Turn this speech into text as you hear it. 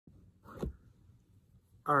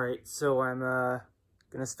All right, so I'm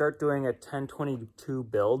gonna start doing a 1022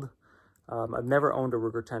 build. I've never owned a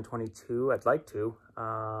Ruger 1022. I'd like to.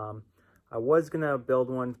 I was gonna build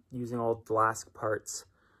one using all Dlask parts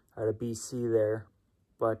out of BC there,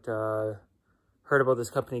 but heard about this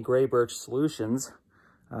company, Grey Birch Solutions.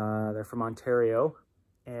 They're from Ontario,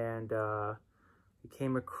 and we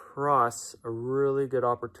came across a really good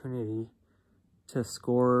opportunity to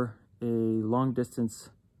score a long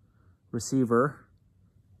distance receiver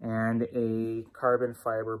and a carbon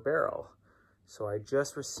fiber barrel. So I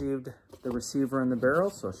just received the receiver and the barrel,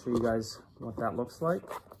 so I'll show you guys what that looks like.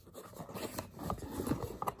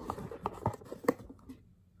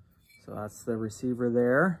 So that's the receiver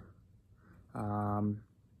there.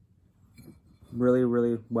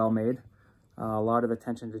 Really well made. A lot of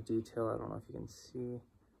attention to detail. I don't know if you can see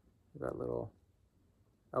that little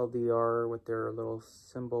LDR with their little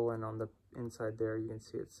symbol, and on the inside there you can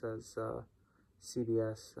see it says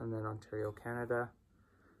CBS and then Ontario, Canada.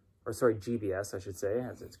 Or sorry, GBS I should say,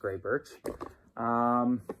 as it's Grey Birch.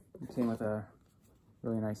 It came with a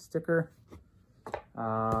really nice sticker.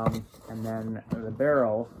 And then the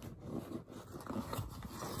barrel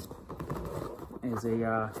is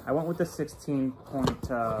a, I went with the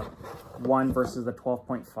 16.1 versus the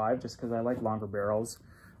 12.5 just because I like longer barrels.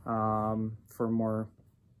 For more,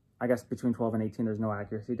 I guess between 12 and 18 there's no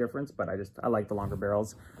accuracy difference, but I like the longer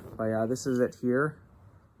barrels. But this is it here.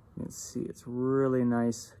 You can see it's really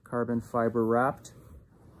nice carbon fiber wrapped.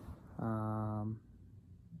 See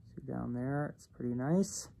down there, it's pretty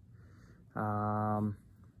nice. Again,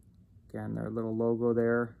 their little logo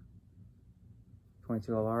there,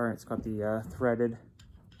 22LR, and it's got the threaded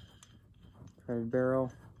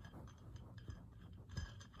barrel.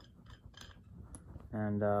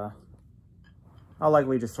 And I'll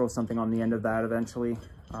likely just throw something on the end of that eventually.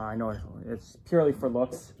 I know it's purely for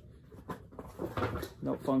looks.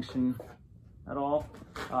 No function at all.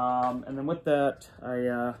 And then with that,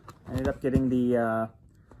 I ended up getting the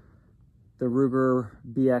Ruger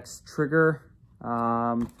BX trigger.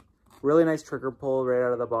 Really nice trigger pull right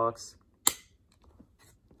out of the box.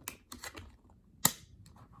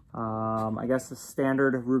 I guess the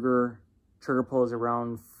standard Ruger trigger pull is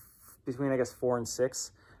around between, I guess, 4 and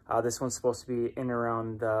 6. This one's supposed to be in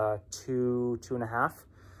around 2.5.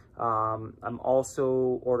 I'm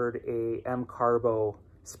also ordered a M Carbo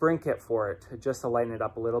spring kit for it, just to lighten it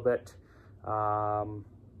up a little bit.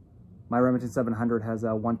 My Remington 700 has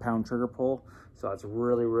a 1 pound trigger pull, so it's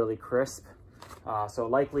really crisp. So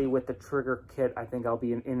likely with the trigger kit, I think I'll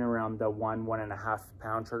be in around the 1.5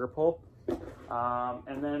 pound trigger pull.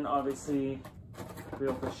 And then obviously to be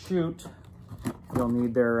able to shoot, you'll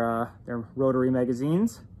need their rotary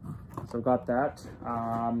magazines. So I've got that.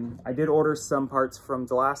 I did order some parts from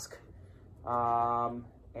Dlask,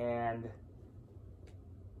 and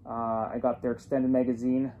I got their extended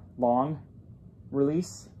magazine long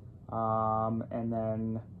release, and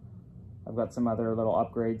then I've got some other little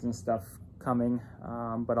upgrades and stuff coming,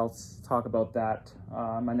 but I'll talk about that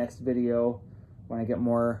in my next video when I get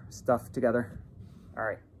more stuff together. All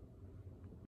right.